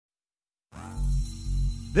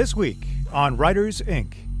This week on Writers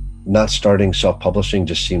Inc. Not starting self-publishing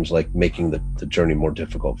just seems like making the journey more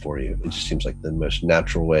difficult for you. It just seems like the most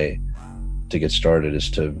natural way to get started is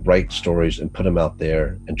to write stories and put them out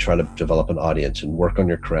there and try to develop an audience and work on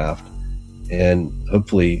your craft and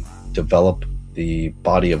hopefully develop the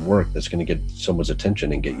body of work that's going to get someone's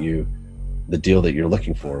attention and get you the deal that you're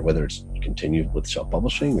looking for, whether it's continue with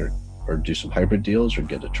self-publishing or do some hybrid deals or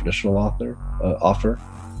get a traditional offer.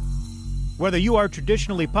 Whether you are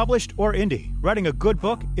traditionally published or indie, writing a good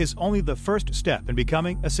book is only the first step in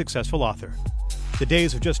becoming a successful author. The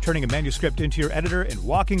days of just turning a manuscript into your editor and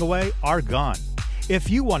walking away are gone. If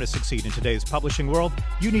you want to succeed in today's publishing world,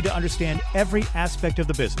 you need to understand every aspect of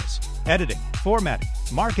the business: editing, formatting,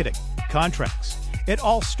 marketing, contracts. It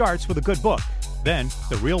all starts with a good book. Then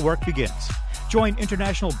the real work begins. Join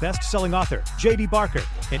international best-selling author J.D. Barker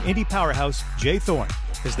and indie powerhouse Jay Thorne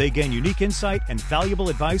as they gain unique insight and valuable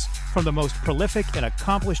advice from the most prolific and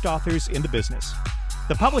accomplished authors in the business.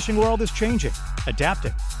 The publishing world is changing,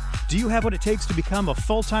 adapting. Do you have what it takes to become a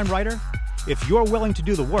full-time writer? If you're willing to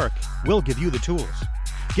do the work, we'll give you the tools.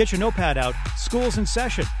 Get your notepad out. School's in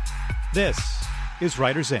session. This is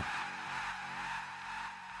Writers Inc.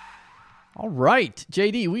 All right,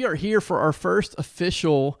 JD, we are here for our first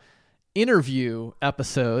official interview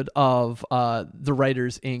episode of the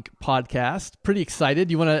Writers Inc. podcast. Pretty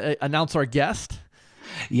excited. You want to announce our guest?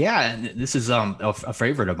 Yeah, and this is a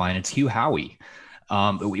favorite of mine. It's Hugh Howey.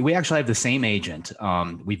 We actually have the same agent.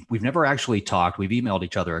 We've never actually talked. We've emailed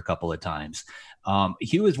each other a couple of times.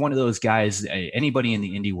 Hugh is one of those guys. Anybody in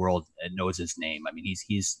the indie world knows his name. I mean,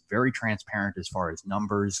 he's very transparent as far as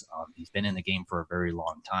numbers. He's been in the game for a very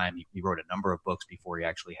long time. He wrote a number of books before he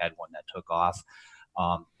actually had one that took off.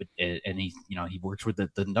 And he works with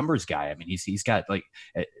the numbers guy. I mean, he's got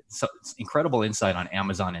incredible insight on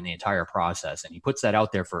Amazon and the entire process, and he puts that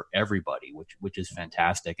out there for everybody, which is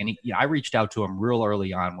fantastic. And I reached out to him real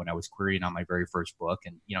early on when I was querying on my very first book,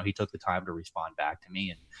 and he took the time to respond back to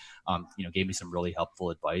me and gave me some really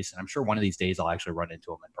helpful advice. And I'm sure one of these days I'll actually run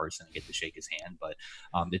into him in person and get to shake his hand. But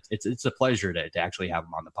it's a pleasure to actually have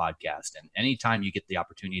him on the podcast. And anytime you get the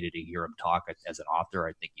opportunity to hear him talk as an author,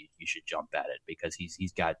 I think you should jump at it, because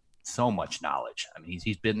he's got so much knowledge. I mean,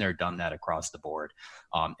 he's been there, done that across the board.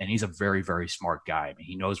 And he's a very, very smart guy. I mean,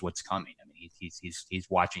 he knows what's coming. I mean, he's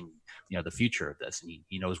watching, the future of this, and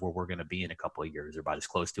he knows where we're going to be in a couple of years, or about as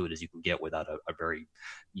close to it as you can get without a very,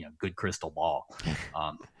 good crystal ball.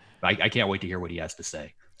 I can't wait to hear what he has to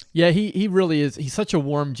say. Yeah, he really is. He's such a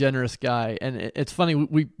warm, generous guy. And it's funny,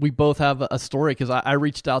 we both have a story, because I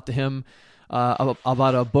reached out to him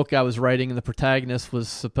about a book I was writing, and the protagonist was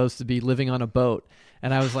supposed to be living on a boat.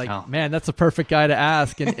 And I was like, Man, that's a perfect guy to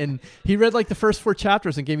ask. And he read like the first 4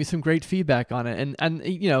 chapters and gave me some great feedback on it. And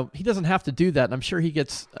he doesn't have to do that. And I'm sure he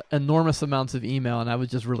gets enormous amounts of email, and I was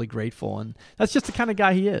just really grateful. And that's just the kind of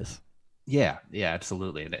guy he is. Yeah,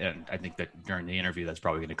 absolutely. And I think that during the interview, that's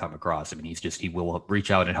probably going to come across. I mean, he will reach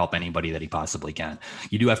out and help anybody that he possibly can.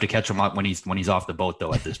 You do have to catch him up when he's off the boat,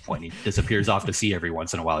 though. At this point, he disappears off to sea every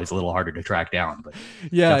once in a while. He's a little harder to track down, but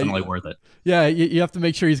definitely worth it. Yeah, you have to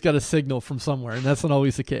make sure he's got a signal from somewhere, and that's not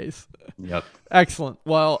always the case. Yep. Excellent.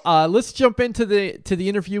 Well, let's jump into the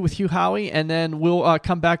interview with Hugh Howey, and then we'll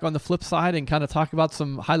come back on the flip side and kind of talk about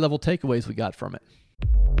some high-level takeaways we got from it.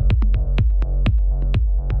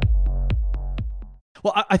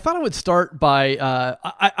 Well, I thought I would start by,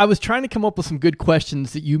 I was trying to come up with some good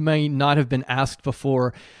questions that you may not have been asked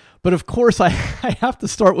before. But of course, I have to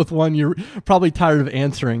start with one you're probably tired of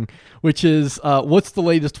answering, which is, what's the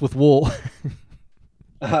latest with wool?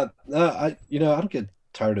 I don't get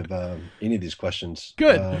tired of any of these questions.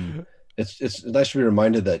 Good. It's nice to be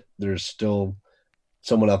reminded that there's still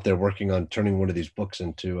someone out there working on turning one of these books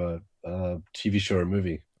into a TV show or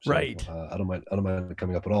movie. So, right. I don't mind it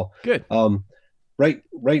coming up at all. Good.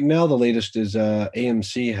 Right now, the latest is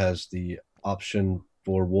AMC has the option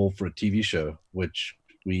for wool for a TV show, which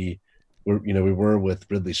we were with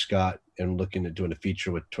Ridley Scott and looking at doing a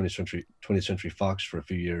feature with 20th Century Fox for a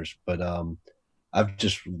few years. But I've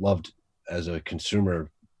just loved, as a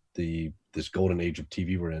consumer, this golden age of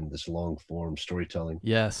TV we're in, this long form storytelling.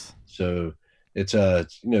 Yes. So it's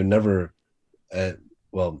never,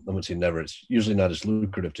 well, I wouldn't say never. It's usually not as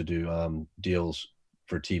lucrative to do deals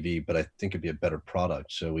for TV, but I think it'd be a better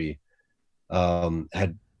product. So we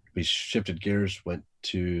shifted gears, went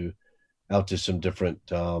out to some different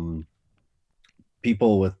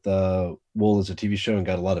people with wool as a TV show, and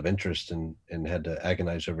got a lot of interest, and had to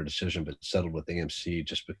agonize over a decision, but settled with AMC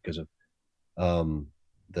just because of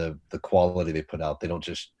the quality they put out. They don't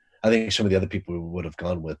just, I think some of the other people we would have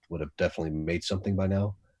gone with would have definitely made something by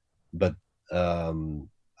now, but I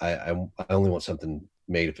only want something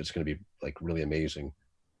made if it's going to be like really amazing.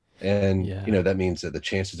 And, Yeah. you know, that means that the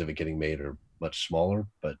chances of it getting made are much smaller,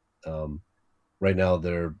 but right now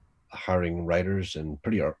they're hiring writers and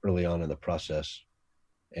pretty early on in the process.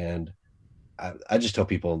 And I just tell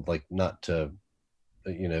people like not to,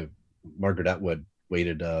 you know, Margaret Atwood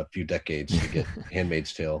waited a few decades to get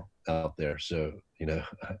Handmaid's Tale out there. So, you know,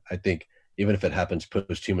 I think even if it happens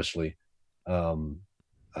posthumously, um,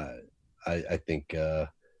 I, I think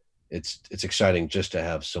it's exciting just to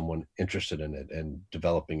have someone interested in it and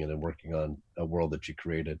developing it and working on a world that you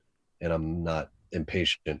created. And I'm not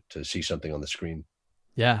impatient to see something on the screen.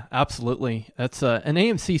 Yeah, absolutely. That's and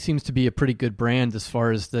AMC seems to be a pretty good brand as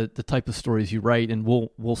far as the type of stories you write, and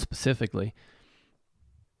Wool specifically.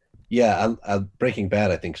 Yeah, Breaking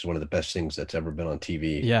Bad, I think, is one of the best things that's ever been on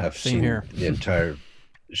TV. Yeah, I've same seen here. the entire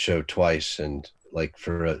show twice, and like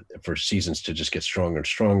for seasons to just get stronger and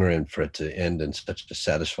stronger, and for it to end in such a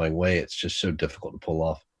satisfying way, it's just so difficult to pull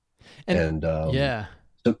off. And And yeah,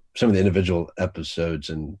 some of the individual episodes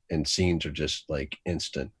and scenes are just like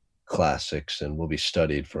instant classics and will be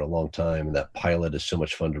studied for a long time. And that pilot is so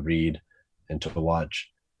much fun to read and to watch.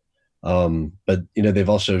 But you know, they've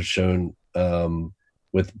also shown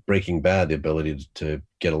with Breaking Bad the ability to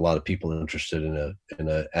get a lot of people interested in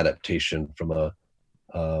a adaptation from a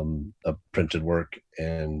printed work,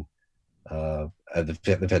 and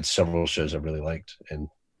they've had several shows I really liked, and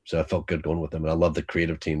so I felt good going with them. And I love the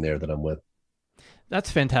creative team there that I'm with. that's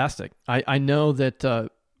fantastic. I know that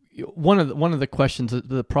one of the questions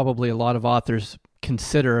that probably a lot of authors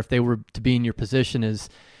consider if they were to be in your position is,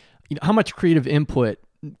 you know, how much creative input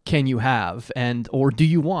can you have, and or do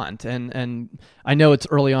you want? And I know it's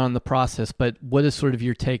early on in the process, but what is sort of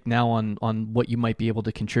your take now on what you might be able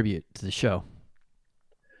to contribute to the show?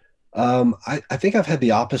 I think I've had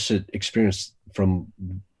the opposite experience from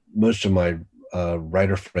most of my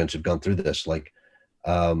writer friends who've gone through this. Like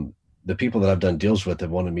the people that I've done deals with have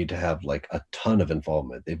wanted me to have like a ton of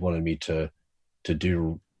involvement. They've wanted me to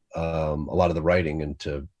do a lot of the writing and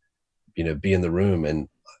to, you know, be in the room. And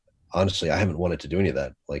honestly, I haven't wanted to do any of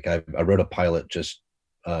that. Like I wrote a pilot just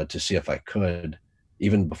to see if I could,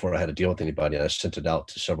 even before I had to deal with anybody. And I sent it out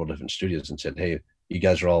to several different studios and said, hey, you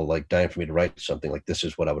guys are all like dying for me to write something, like this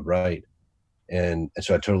is what I would write. And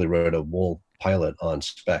so I totally wrote a Wool pilot on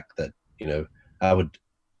spec that, you know,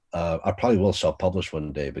 I probably will self-publish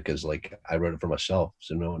one day, because like I wrote it for myself.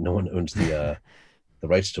 So no one owns the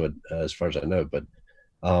rights to it as far as I know. But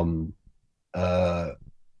um, uh,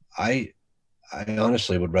 I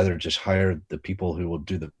honestly would rather just hire the people who will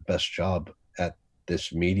do the best job at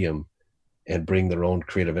this medium and bring their own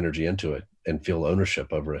creative energy into it and feel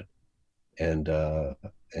ownership over it,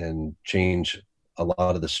 and change a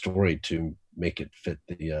lot of the story to make it fit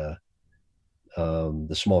the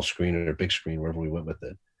small screen or big screen, wherever we went with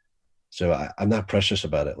it. So I'm not precious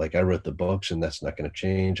about it. Like I wrote the books and that's not going to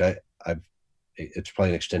change. It's probably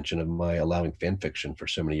an extension of my allowing fan fiction for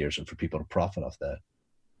so many years and for people to profit off that.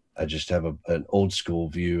 I just have an old school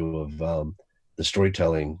view of the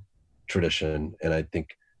storytelling tradition. And I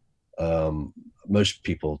think most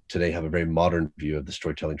people today have a very modern view of the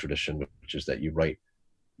storytelling tradition, which is that you write,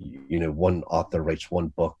 you know, one author writes one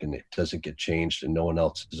book and it doesn't get changed and no one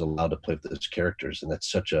else is allowed to play with those characters. And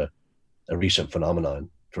that's such a recent phenomenon.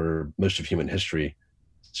 For most of human history,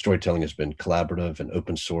 storytelling has been collaborative and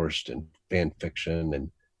open sourced and fan fiction. And,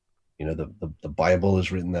 you know, the Bible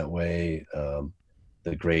is written that way.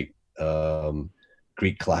 The great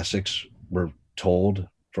Greek classics were told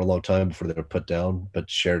for a long time before they were put down, but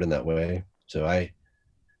shared in that way. So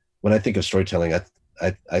when I think of storytelling,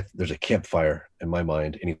 there's a campfire in my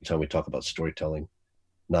mind anytime we talk about storytelling,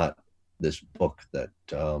 not this book that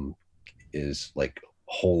is like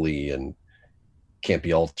holy and can't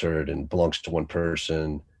be altered and belongs to one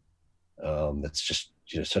person. That's just,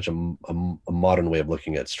 you know, such a modern way of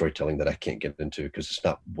looking at storytelling that I can't get into, because it's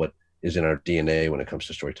not what is in our DNA when it comes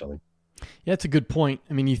to storytelling. Yeah, it's a good point.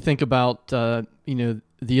 I mean, you think about you know,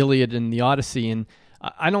 the Iliad and the Odyssey, and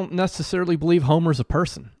I don't necessarily believe Homer's a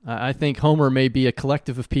person. I think Homer may be a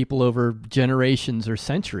collective of people over generations or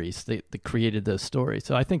centuries that created those stories.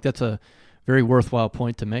 So I think that's a very worthwhile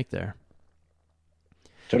point to make there.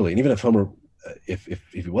 Totally. And even if Homer, if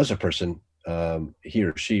he was a person, he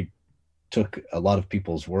or she took a lot of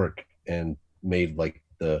people's work and made like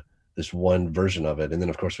this one version of it. And then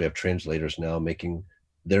of course we have translators now making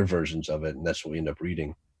their versions of it, and that's what we end up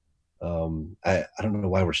reading. I don't know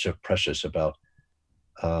why we're so precious about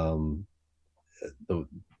the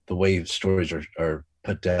way stories are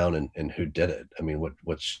put down and who did it. I mean,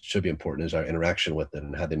 what should be important is our interaction with it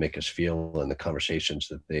and how they make us feel and the conversations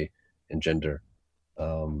that they engender.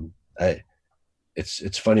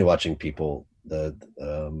 It's funny watching people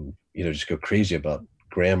just go crazy about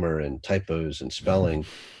grammar and typos and spelling.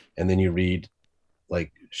 And then you read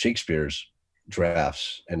like Shakespeare's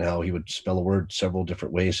drafts and how he would spell a word several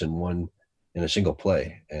different ways in a single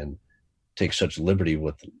play, and take such liberty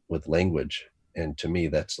with language. And to me,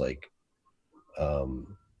 that's like,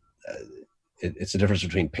 it's the difference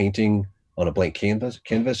between painting on a blank canvas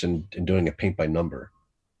and doing a paint by number.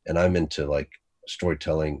 And I'm into like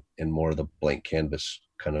storytelling in more of the blank canvas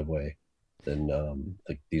kind of way than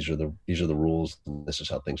like these are the rules and this is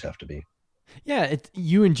how things have to be. Yeah,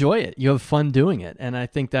 you enjoy it. You have fun doing it, and I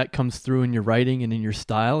think that comes through in your writing and in your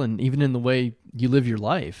style, and even in the way you live your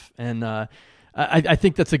life. And I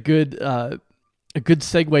think that's a good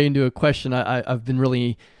segue into a question I've been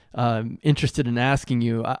really interested in asking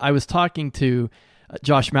you. I was talking to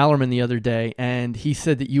Josh Mallerman the other day, and he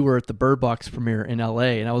said that you were at the Bird Box premiere in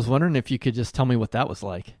LA, and I was wondering if you could just tell me what that was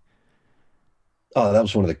like. Oh, that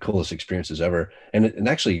was one of the coolest experiences ever, and it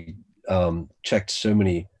actually checked so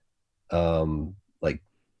many like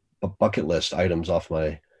bucket list items off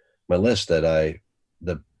my list that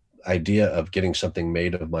the idea of getting something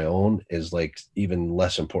made of my own is like even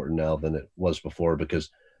less important now than it was before, because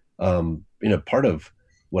part of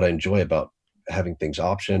what I enjoy about having things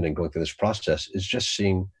optioned and going through this process is just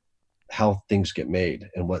seeing how things get made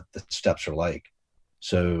and what the steps are like.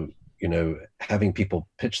 So, having people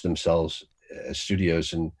pitch themselves as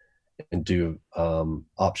studios and do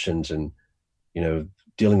options, and,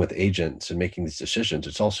 dealing with agents and making these decisions,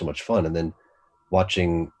 it's all so much fun. And then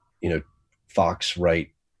watching, Fox write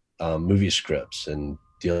movie scripts and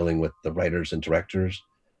dealing with the writers and directors.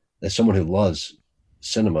 As someone who loves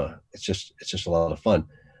cinema, it's just a lot of fun.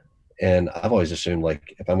 And I've always assumed, like,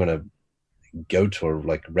 if I'm going to go to a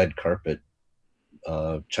like red carpet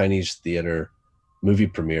Chinese theater movie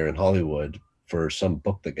premiere in Hollywood for some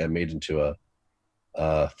book that got made into a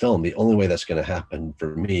film, the only way that's going to happen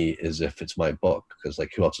for me is if it's my book, because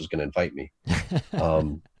like who else is going to invite me?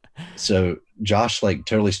 So Josh like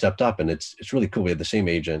totally stepped up, and it's really cool. We have the same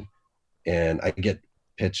agent, and I get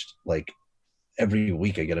pitched like every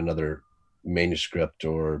week. I get another manuscript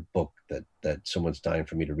or book that someone's dying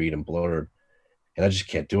for me to read and blurb, and I just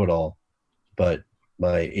can't do it all. But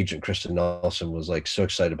my agent Kristen Nelson was like so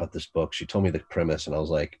excited about this book. She told me the premise, and I was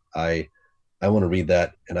like, I want to read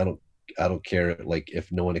that, and I don't care like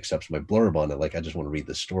if no one accepts my blurb on it. Like, I just want to read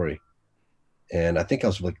this story. And I think I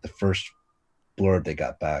was like the first blurb they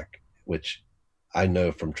got back, which I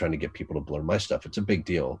know from trying to get people to blurb my stuff, it's a big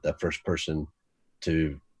deal. That first person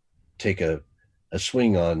to take a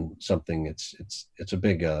swing on something, it's a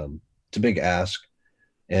big ask.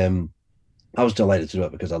 And I was delighted to do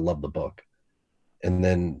it because I love the book. And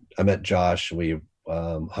then I met Josh. We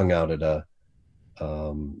hung out at a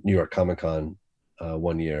New York Comic-Con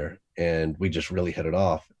one year, and we just really hit it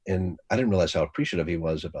off. And I didn't realize how appreciative he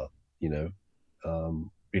was about,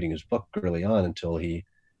 reading his book early on until he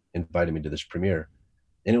invited me to this premiere.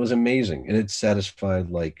 And it was amazing. And it satisfied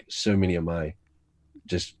like so many of my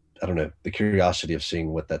just, I don't know, the curiosity of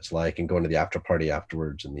seeing what that's like, and going to the after party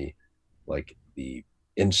afterwards, and the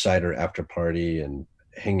insider after party, and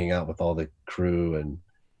hanging out with all the crew, and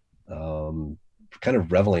kind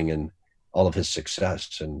of reveling in all of his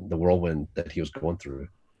success and the whirlwind that he was going through.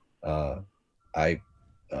 I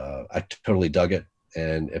totally dug it.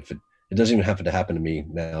 And if it doesn't even have to happen to me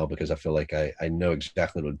now, because I feel like I know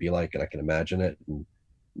exactly what it would be like, and I can imagine it, and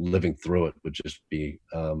living through it would just be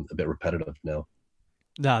a bit repetitive now.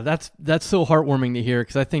 No, that's so heartwarming to hear,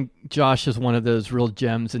 because I think Josh is one of those real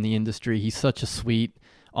gems in the industry. He's such a sweet,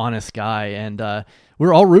 honest guy, and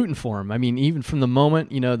we're all rooting for him. I mean, even from the moment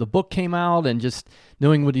the book came out, and just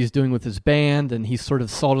knowing what he's doing with his band, and he's sort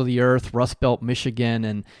of salt of the earth, Rust Belt, Michigan,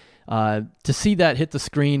 and to see that hit the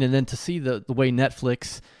screen, and then to see the way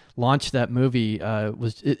Netflix launched that movie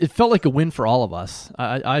it felt like a win for all of us.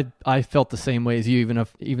 I felt the same way as you,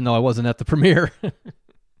 even though I wasn't at the premiere.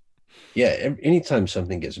 Yeah, anytime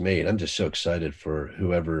something gets made, I'm just so excited for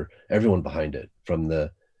everyone behind it, from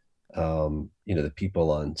the the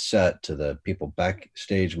people on set to the people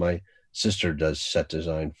backstage. My sister does set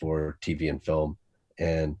design for TV and film,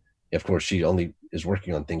 and of course she only is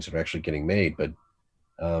working on things that are actually getting made, but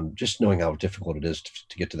just knowing how difficult it is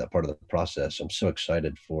to get to that part of the process, I'm so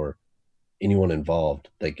excited for anyone involved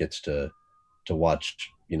that gets to watch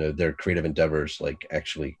their creative endeavors like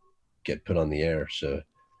actually get put on the air. So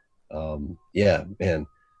yeah, man,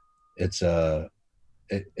 it's so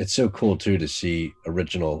cool too to see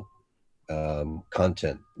original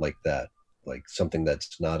content like that, like something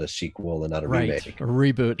that's not a sequel and not a remake, a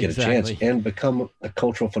reboot, get exactly. a chance and become a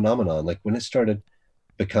cultural phenomenon. Like when it started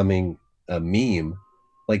becoming a meme,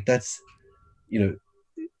 like that's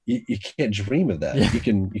you can't dream of that. Yeah.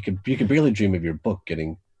 You can barely dream of your book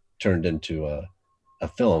getting turned into a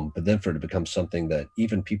film, but then for it to become something that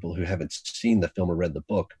even people who haven't seen the film or read the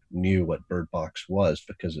book knew what Bird Box was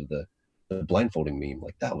because of the blindfolding meme.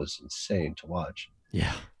 Like, that was insane to watch.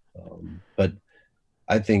 Yeah. But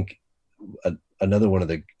I think another one of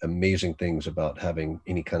the amazing things about having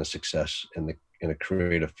any kind of success in a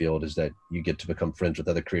creative field is that you get to become friends with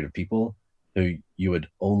other creative people who you would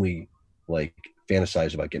only like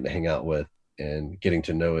fantasize about getting to hang out with and getting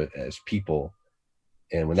to know it as people.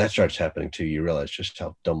 And when that starts happening to you, you realize just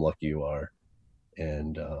how dumb lucky you are.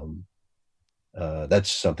 And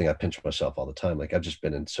that's something I pinch myself all the time. Like, I've just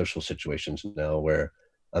been in social situations now where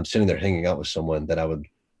I'm sitting there hanging out with someone that I would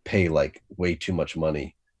pay like way too much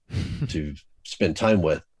money to spend time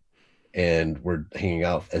with. And we're hanging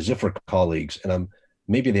out as if we're colleagues. And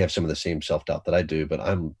maybe they have some of the same self-doubt that I do, but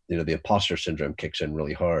the imposter syndrome kicks in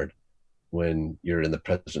really hard when you're in the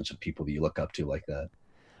presence of people that you look up to like that.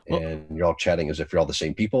 Well, and you're all chatting as if you're all the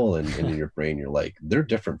same people. And in your brain, you're like, they're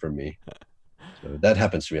different from me. So that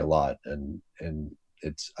happens to me a lot. And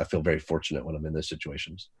I feel very fortunate when I'm in those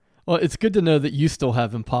situations. Well, it's good to know that you still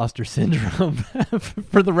have imposter syndrome.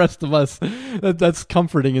 For the rest of us, that's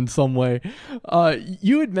comforting in some way.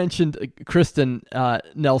 You had mentioned Kristen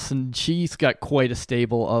Nelson. She's got quite a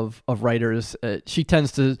stable of writers. She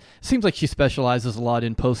seems like she specializes a lot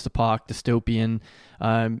in post-apoc, dystopian,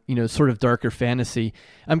 sort of darker fantasy.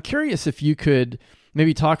 I'm curious if you could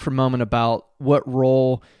maybe talk for a moment about what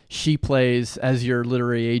role she plays as your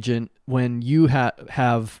literary agent when you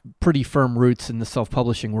have pretty firm roots in the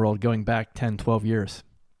self-publishing world going back 10, 12 years.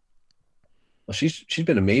 Well, she's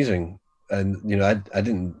been amazing. And, I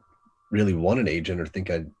didn't really want an agent or think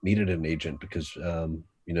I needed an agent because,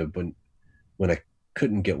 when I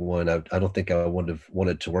couldn't get one, I don't think I would have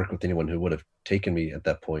wanted to work with anyone who would have taken me at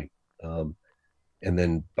that point. And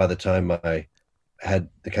then by the time I had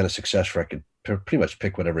the kind of success where I could pretty much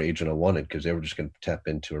pick whatever agent I wanted because they were just going to tap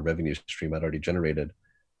into a revenue stream I'd already generated,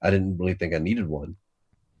 I didn't really think I needed one.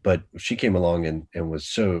 But she came along and was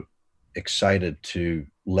so excited to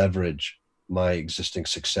leverage my existing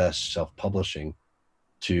success self-publishing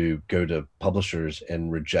to go to publishers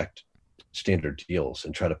and reject standard deals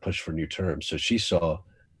and try to push for new terms. So she saw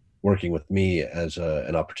working with me as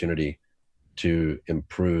an opportunity to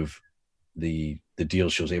improve the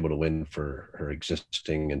deals she was able to win for her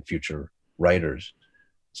existing and future writers.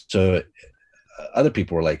 So other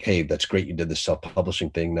people were like, hey, that's great. You did this self-publishing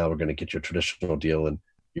thing. Now we're going to get your traditional deal and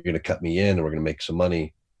you're going to cut me in and we're going to make some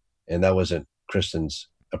money. And that wasn't Kristen's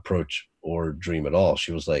approach or dream at all.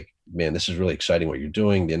 She was like, man, this is really exciting what you're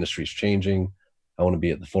doing. The industry's changing. I want to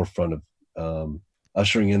be at the forefront of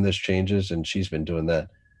ushering in those changes. And she's been doing that,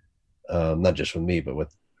 not just with me, but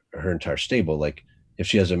with her entire stable. Like, if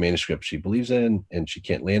she has a manuscript she believes in and she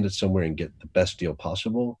can't land it somewhere and get the best deal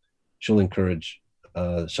possible, she'll encourage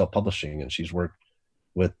self-publishing. And she's worked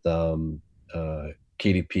with KDP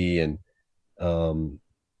and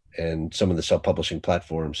some of the self-publishing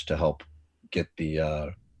platforms to help get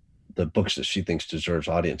the books that she thinks deserves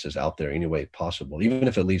audiences out there any way possible, even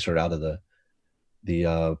if it leaves her out of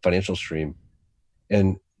the financial stream.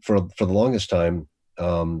 And for the longest time,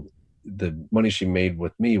 the money she made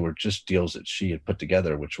with me were just deals that she had put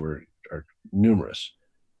together, which are numerous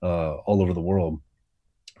all over the world.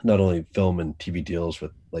 Not only film and TV deals with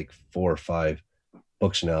like 4 or 5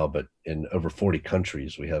 books now, but in over 40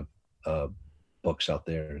 countries we have books out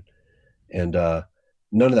there. And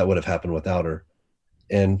none of that would have happened without her.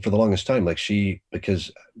 And for the longest time,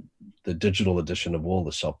 because the digital edition of Wool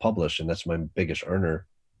is self-published, and that's my biggest earner,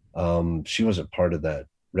 she wasn't part of that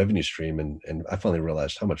revenue stream. And I finally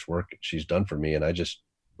realized how much work she's done for me. And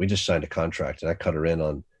we just signed a contract and I cut her in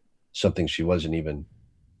on something she wasn't even,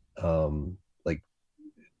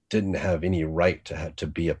 didn't have any right to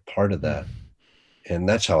be a part of that. And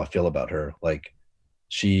that's how I feel about her. Like,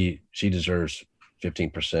 she deserves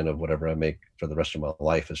 15% of whatever I make for the rest of my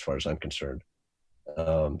life, as far as I'm concerned.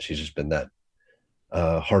 She's just been that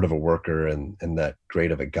hard of a worker and that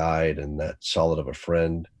great of a guide and that solid of a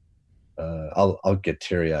friend. I'll get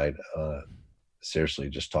teary-eyed, seriously,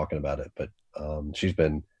 just talking about it. But she's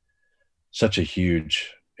been such a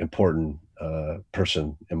huge, important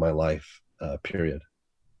person in my life, period.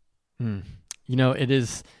 It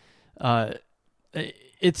is,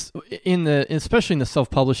 it's especially in the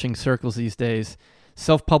self-publishing circles these days,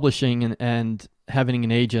 self-publishing and having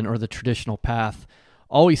an agent or the traditional path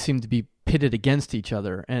always seem to be pitted against each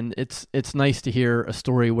other. And it's nice to hear a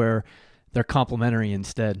story where they're complementary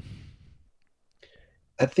instead.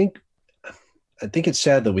 I think it's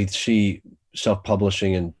sad that we see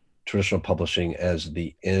self-publishing and traditional publishing as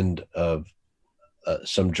the end of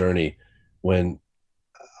some journey when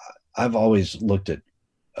I've always looked at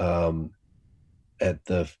the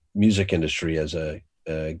music industry as a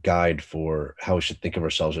guide for how we should think of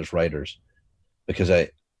ourselves as writers, because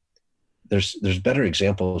there's better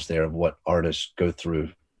examples there of what artists go through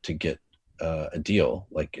to get a deal.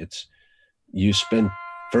 Like you spend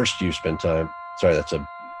time. Sorry, that's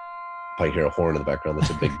probably hear a horn in the background. That's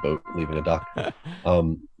a big boat leaving a dock.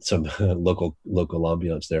 Some local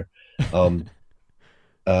ambiance there.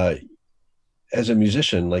 As a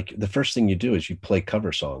musician, like the first thing you do is you play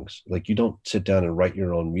cover songs. Like you don't sit down and write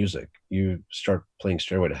your own music. You start playing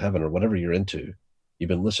Stairway to Heaven or whatever you're into. You've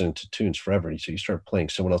been listening to tunes forever, so you start playing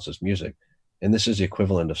someone else's music. And this is the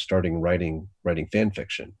equivalent of starting writing fan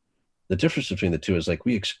fiction. The difference between the two is like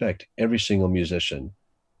we expect every single musician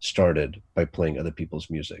started by playing other people's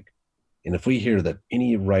music. And if we hear that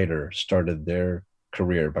any writer started their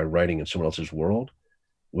career by writing in someone else's world,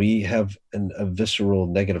 we have a visceral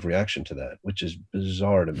negative reaction to that, which is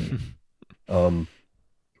bizarre to me.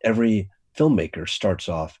 Every filmmaker starts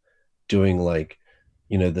off doing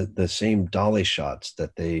the same dolly shots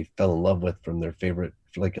that they fell in love with from their favorite,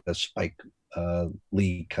 like a Spike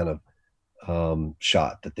Lee kind of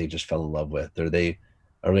shot that they just fell in love with, or they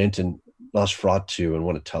are into Nosferatu and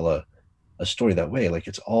want to tell a story that way. Like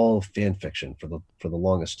it's all fan fiction for the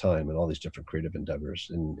longest time in all these different creative endeavors.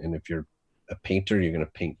 And if you're a painter, you're going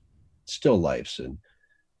to paint still lifes and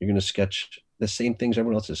you're going to sketch the same things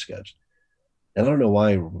everyone else has sketched. And I don't know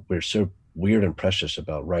why we're so weird and precious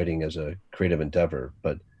about writing as a creative endeavor,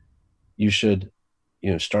 but you should,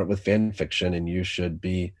 start with fan fiction, and you should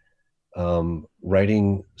be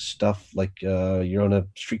writing stuff like you're on a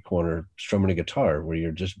street corner strumming a guitar, where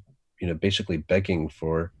you're just, basically begging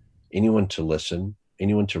for anyone to listen,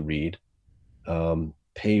 anyone to read,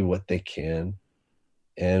 pay what they can,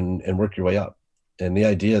 and work your way up. And the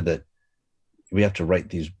idea that we have to write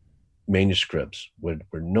these manuscripts where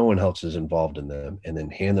no one else is involved in them and then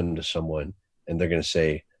hand them to someone, and they're going to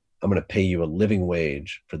say, I'm going to pay you a living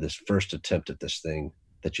wage for this first attempt at this thing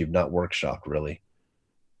that you've not workshopped really.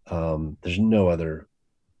 There's no other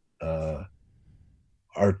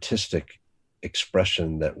artistic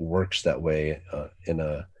expression that works that way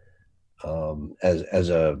as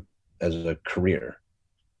a career.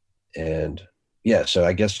 And yeah, so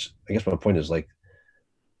I guess my point is like,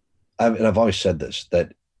 I've always said this,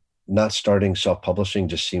 that not starting self-publishing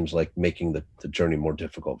just seems like making the journey more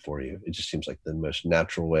difficult for you. It just seems like the most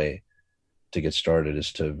natural way to get started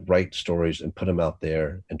is to write stories and put them out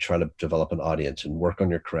there and try to develop an audience and work on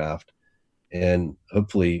your craft and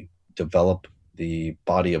hopefully develop the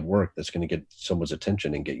body of work that's going to get someone's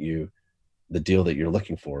attention and get you the deal that you're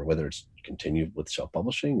looking for, whether it's continue with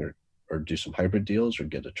self-publishing or do some hybrid deals or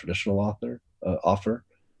get a traditional offer.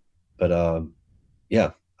 But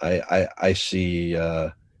yeah, I see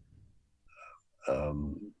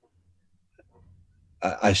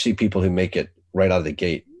I see people who make it right out of the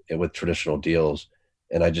gate with traditional deals,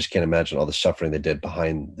 and I just can't imagine all the suffering they did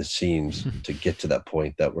behind the scenes to get to that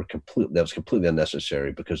point that was completely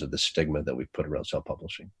unnecessary because of the stigma that we put around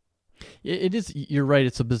self-publishing. It is. You're right.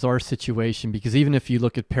 It's a bizarre situation because even if you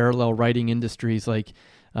look at parallel writing industries like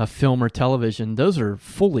film or television, those are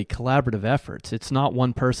fully collaborative efforts. It's not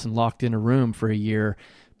one person locked in a room for a year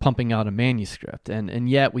pumping out a manuscript. And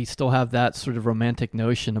yet we still have that sort of romantic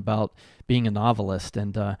notion about being a novelist.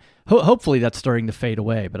 And hopefully that's starting to fade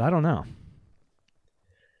away, but I don't know.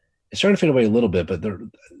 It's starting to fade away a little bit, but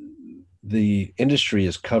the industry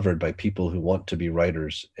is covered by people who want to be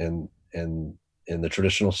writers and in the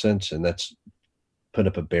traditional sense. And that's put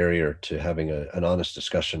up a barrier to having an honest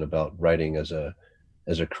discussion about writing as a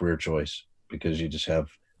career choice, because you just have,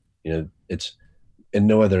 it's in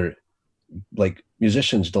no other, like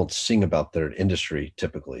musicians don't sing about their industry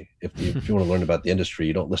typically. If you want to learn about the industry,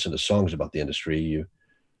 you don't listen to songs about the industry. You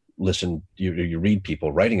read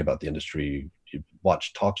people writing about the industry. You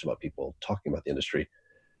watch talks about people talking about the industry.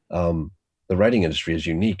 The writing industry is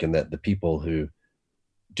unique in that the people who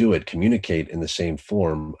do it communicate in the same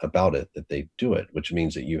form about it that they do it, which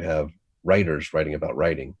means that you have writers writing about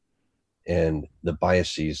writing, and the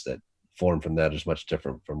biases that form from that is much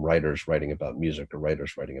different from writers writing about music or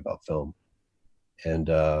writers writing about film. And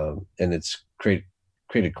it's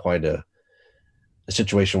created quite a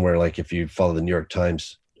situation where, like, if you follow the New York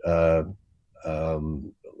Times, like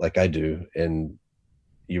I do, and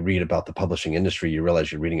you read about the publishing industry, you realize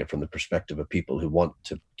you're reading it from the perspective of people who want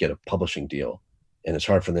to get a publishing deal. And it's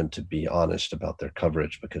hard for them to be honest about their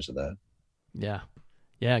coverage because of that. Yeah.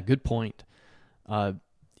 Good point.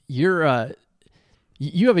 You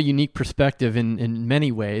have a unique perspective in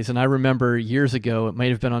many ways. And I remember years ago, it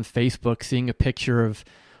might have been on Facebook, seeing a picture of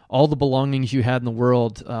all the belongings you had in the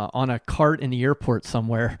world on a cart in the airport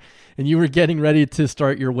somewhere, and you were getting ready to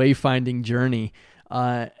start your wayfinding journey.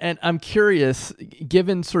 And I'm curious,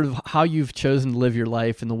 given sort of how you've chosen to live your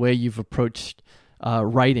life and the way you've approached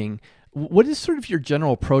writing, what is sort of your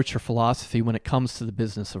general approach or philosophy when it comes to the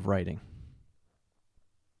business of writing?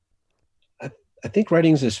 I think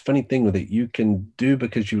writing is this funny thing with it. You can do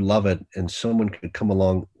because you love it, and someone could come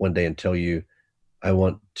along one day and tell you, I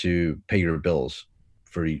want to pay your bills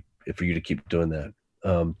for you to keep doing that.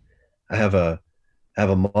 I have a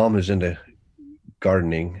mom who's into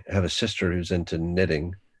gardening. I have a sister who's into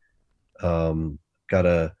knitting. Got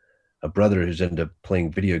a brother who's into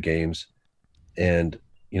playing video games. And,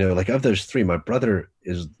 like of those three, my brother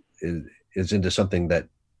is into something that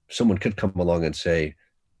someone could come along and say,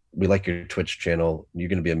 we like your Twitch channel. You're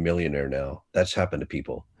going to be a millionaire now. That's happened to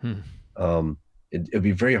people. It'd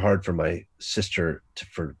be very hard for my sister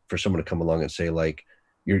for someone to come along and say, like,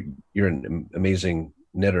 you're an amazing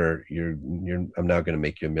knitter. I'm now going to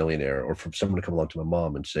make you a millionaire. Or for someone to come along to my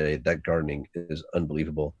mom and say, that gardening is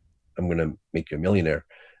unbelievable. I'm going to make you a millionaire.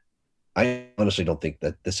 I honestly don't think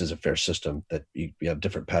that this is a fair system, that you have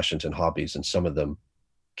different passions and hobbies, and some of them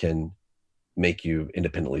can make you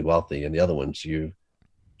independently wealthy, and the other ones you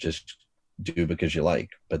just do because you like.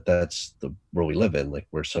 But that's the world we live in, like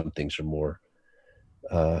where some things are more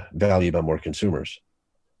valued by more consumers.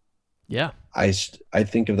 Yeah. I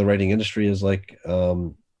think of the writing industry as like a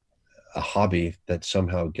hobby that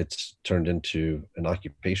somehow gets turned into an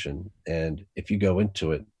occupation. And if you go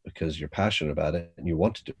into it because you're passionate about it and you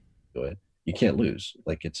want to do it, you can't lose.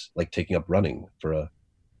 Like it's like taking up running for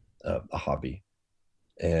a hobby.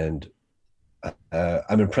 And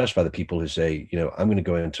I'm impressed by the people who say, I'm going to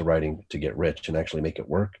go into writing to get rich and actually make it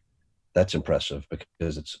work. That's impressive,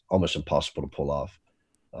 because it's almost impossible to pull off.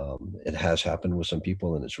 It has happened with some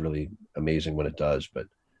people, and it's really amazing when it does, but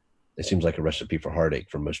it seems like a recipe for heartache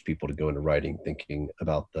for most people to go into writing thinking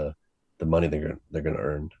about the money they're going to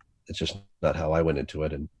earn. It's just not how I went into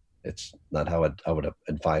it, and it's not how I would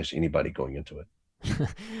advise anybody going into it.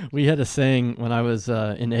 We had a saying when I was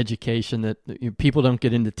in education that people don't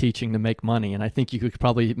get into teaching to make money, and I think you could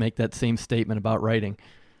probably make that same statement about writing.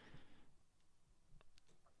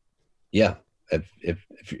 Yeah. If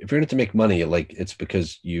you're in it to make money, like, it's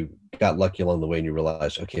because you got lucky along the way and you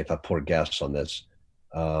realize, okay, if I pour gas on this,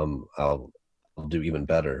 I'll do even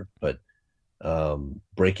better. But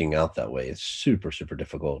breaking out that way is super, super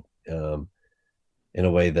difficult. In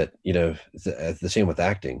a way that, it's the same with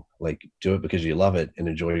acting. Like, do it because you love it and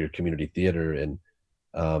enjoy your community theater, and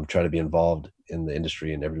try to be involved in the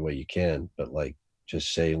industry in every way you can. But like,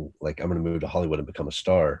 just say, like, I'm going to move to Hollywood and become a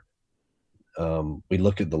star. We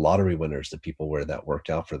look at the lottery winners, the people where that worked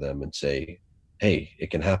out for them, and say, hey,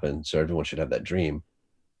 it can happen. So everyone should have that dream.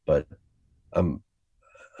 But I'm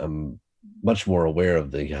much more aware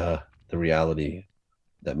of the reality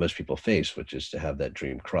that most people face, which is to have that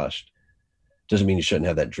dream crushed. Doesn't mean you shouldn't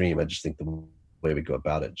have that dream. I just think the way we go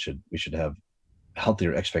about it we should have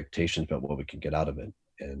healthier expectations about what we can get out of it.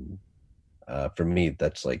 And for me,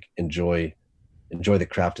 that's like enjoy the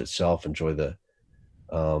craft itself, enjoy the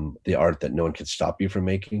art that no one can stop you from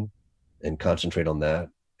making, and concentrate on that,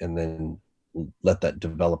 and then let that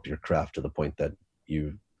develop your craft to the point that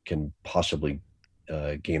you can possibly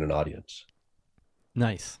gain an audience.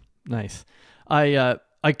 Nice.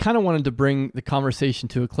 I kind of wanted to bring the conversation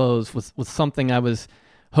to a close with something I was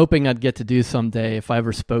hoping I'd get to do someday if I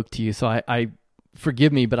ever spoke to you. So I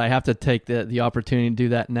forgive me, but I have to take the opportunity to do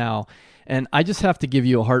that now. And I just have to give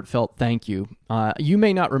you a heartfelt thank you. You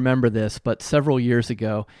may not remember this, but several years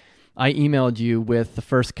ago, I emailed you with the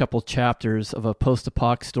first couple chapters of a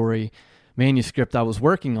post-apoc story manuscript I was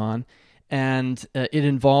working on, and it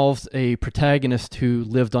involved a protagonist who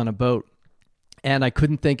lived on a boat. And I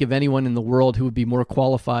couldn't think of anyone in the world who would be more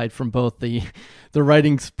qualified from both the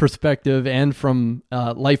writing's perspective and from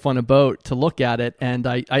life on a boat to look at it. And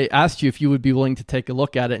I asked you if you would be willing to take a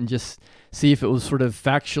look at it and just see if it was sort of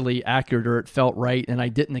factually accurate or it felt right. And I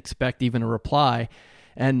didn't expect even a reply.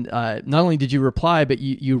 And not only did you reply, but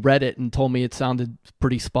you read it and told me it sounded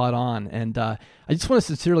pretty spot on. And I just want to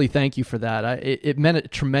sincerely thank you for that. It meant a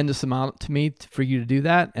tremendous amount to me for you to do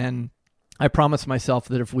that. And I promised myself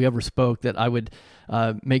that if we ever spoke, that I would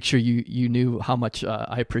make sure you knew how much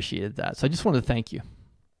I appreciated that. So I just wanted to thank you.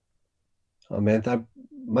 Oh man,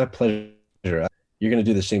 my pleasure. You're going to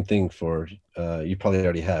do the same thing for you probably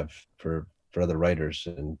already have for other writers,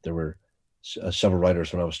 and there were several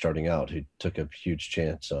writers when I was starting out who took a huge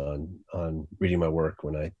chance on reading my work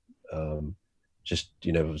when I just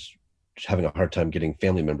was having a hard time getting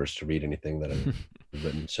family members to read anything that I've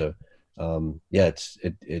written. So yeah,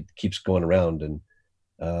 it keeps going around, and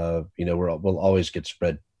we'll always get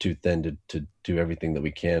spread too thin to do everything that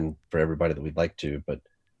we can for everybody that we'd like to, but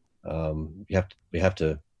we have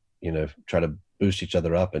to, try to boost each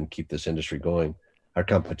other up and keep this industry going. Our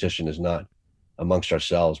competition is not amongst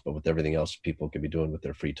ourselves, but with everything else people could be doing with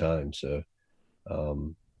their free time. So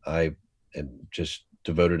I am just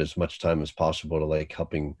devoted as much time as possible to like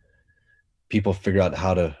helping people figure out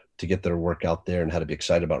how to get their work out there and how to be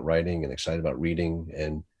excited about writing and excited about reading.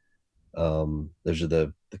 And those are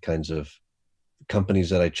the kinds of companies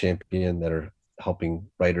that I champion that are helping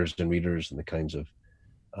writers and readers, and the kinds of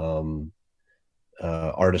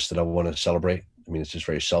artists that I want to celebrate. I mean, it's just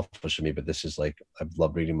very selfish of me, but this is like, I've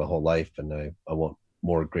loved reading my whole life, and I want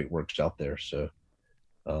more great works out there. So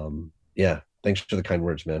yeah, thanks for the kind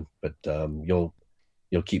words, man. But you'll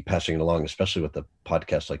keep passing it along, especially with a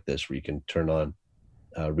podcast like this, where you can turn on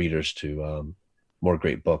readers to more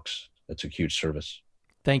great books. That's a huge service.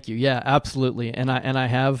 Thank you. Yeah, absolutely. And I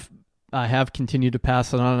have continued to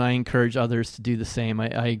pass it on, and I encourage others to do the same.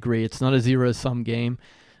 I agree. It's not a zero-sum game.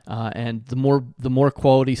 And the more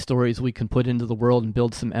quality stories we can put into the world and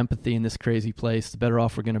build some empathy in this crazy place, the better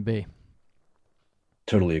off we're going to be.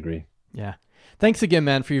 Totally agree. Yeah. Thanks again,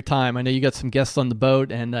 man, for your time. I know you got some guests on the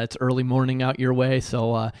boat, and it's early morning out your way.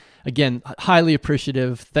 So, again, highly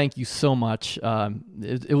appreciative. Thank you so much.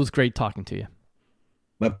 It was great talking to you.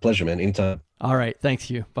 My pleasure, man. Anytime. All right. Thanks,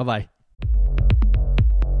 Hugh. Bye-bye.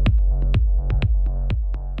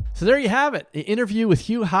 So there you have it. The interview with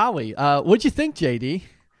Hugh Howey. What'd you think, JD?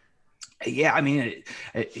 Yeah, I mean,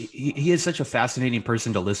 he is such a fascinating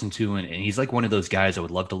person to listen to, and he's like one of those guys I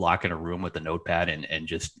would love to lock in a room with a notepad and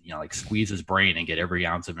just like squeeze his brain and get every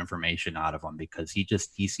ounce of information out of him, because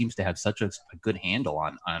he seems to have such a good handle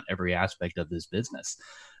on every aspect of this business.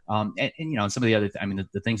 And some of the other,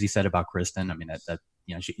 the things he said about Kristen, that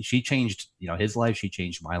she changed his life, she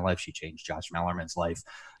changed my life, she changed Josh Mellerman's life.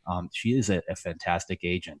 She is a fantastic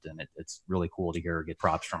agent, and it's really cool to hear her get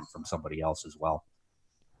props from somebody else as well.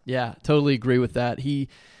 Yeah, totally agree with that. He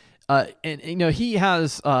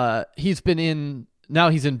he's been in, now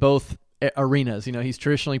he's in both arenas. He's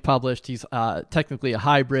traditionally published. He's technically a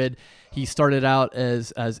hybrid. He started out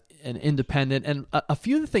as an independent, and a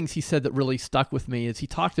few of the things he said that really stuck with me is he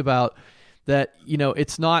talked about that,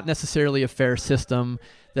 it's not necessarily a fair system,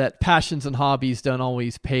 that passions and hobbies don't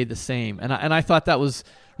always pay the same. And I thought that was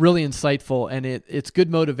really insightful, and it's good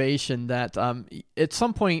motivation that at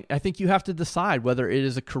some point I think you have to decide whether it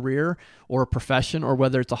is a career or a profession or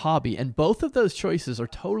whether it's a hobby. And both of those choices are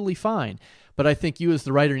totally fine. But I think you as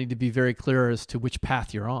the writer need to be very clear as to which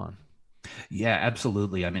path you're on. Yeah,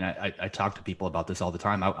 absolutely. I talk to people about this all the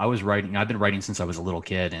time. I was writing, I've been writing since I was a little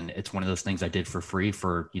kid, and it's one of those things I did for free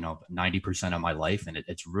for, 90% of my life. And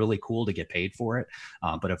it's really cool to get paid for it.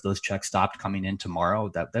 But if those checks stopped coming in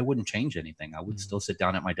tomorrow, that wouldn't change anything. I would still sit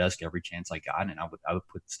down at my desk every chance I got, and I would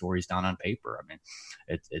put stories down on paper.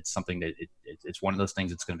 It's something that it's one of those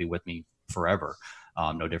things that's going to be with me forever.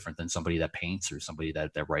 No different than somebody that paints or somebody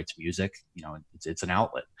that writes music. It's an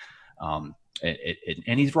outlet.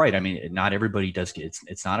 And he's right. Not everybody does.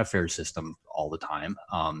 It's not a fair system all the time.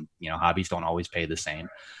 Hobbies don't always pay the same.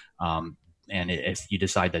 And if you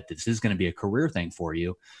decide that this is going to be a career thing for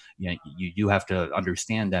you, you have to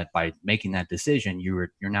understand that by making that decision,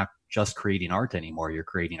 you're not just creating art anymore. You're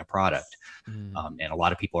creating a product. And a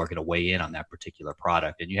lot of people are going to weigh in on that particular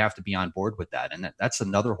product, and you have to be on board with that. And that's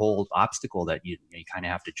another whole obstacle that you kind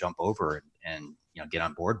of have to jump over and get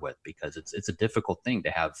on board with, because it's a difficult thing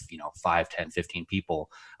to have 5, 10, 15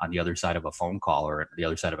 people on the other side of a phone call or the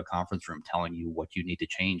other side of a conference room telling you what you need to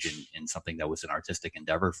change in something that was an artistic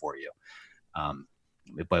endeavor for you.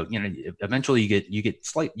 But eventually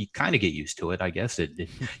you kind of get used to it, I guess.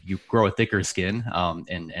 You grow a thicker skin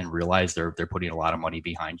and realize they're putting a lot of money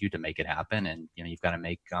behind you to make it happen, and you've got to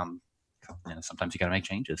make sometimes you got to make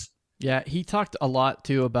changes. Yeah, he talked a lot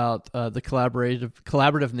too about the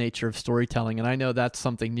collaborative nature of storytelling, and I know that's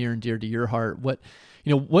something near and dear to your heart. What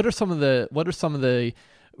are some of the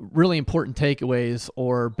really important takeaways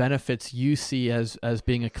or benefits you see as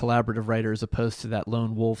being a collaborative writer, as opposed to that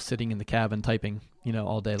lone wolf sitting in the cabin typing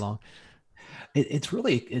all day long? It's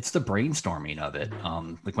the brainstorming of it.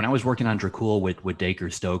 Like when I was working on Dracul with Dacre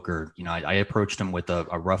Stoker, I approached him with a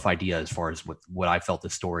rough idea as far as what I felt the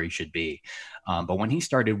story should be. But when he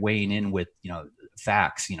started weighing in with,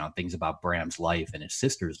 facts, things about Bram's life and his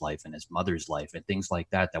sister's life and his mother's life and things like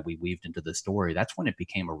that we weaved into the story, that's when it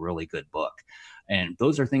became a really good book. And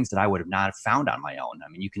those are things that I would have not found on my own. I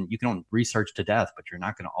mean, you can research to death, but you're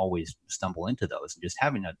not going to always stumble into those. And just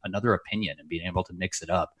having another opinion and being able to mix it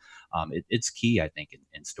up, it's key, I think,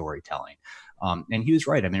 in storytelling. And he was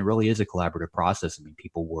right. I mean, it really is a collaborative process. I mean,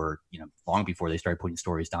 people were, long before they started putting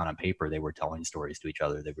stories down on paper, they were telling stories to each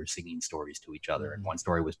other. They were singing stories to each other. And one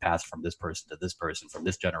story was passed from this person to this person, from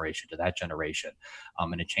this generation to that generation.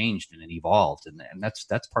 And it changed and it evolved. And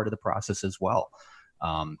that's part of the process as well.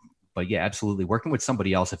 But yeah, absolutely. Working with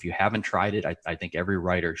somebody else, if you haven't tried it, I think every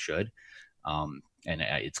writer should. And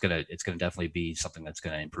it's gonna definitely be something that's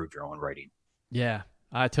gonna improve your own writing. Yeah,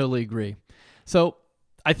 I totally agree. So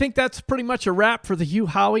I think that's pretty much a wrap for the Hugh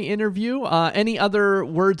Howey interview. Any other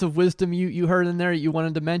words of wisdom you heard in there you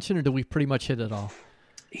wanted to mention, or did we pretty much hit it all?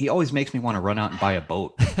 He always makes me want to run out and buy a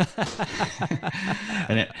boat.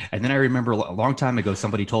 and then I remember a long time ago,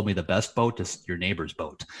 somebody told me the best boat is your neighbor's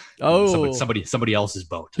boat. Oh, somebody else's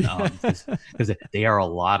boat, because they are a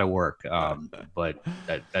lot of work. But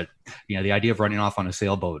that the idea of running off on a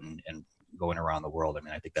sailboat and going around the world, I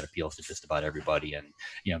mean, I think that appeals to just about everybody. And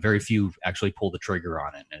very few actually pull the trigger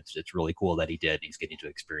on it. And it's really cool that he did. And he's getting to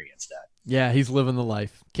experience that. Yeah, he's living the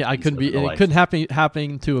life. It couldn't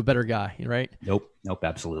happen to a better guy, right? Nope,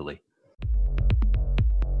 absolutely.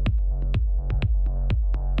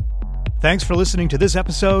 Thanks for listening to this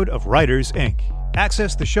episode of Writers Inc.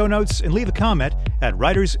 Access the show notes and leave a comment at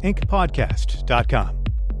writersincpodcast.com.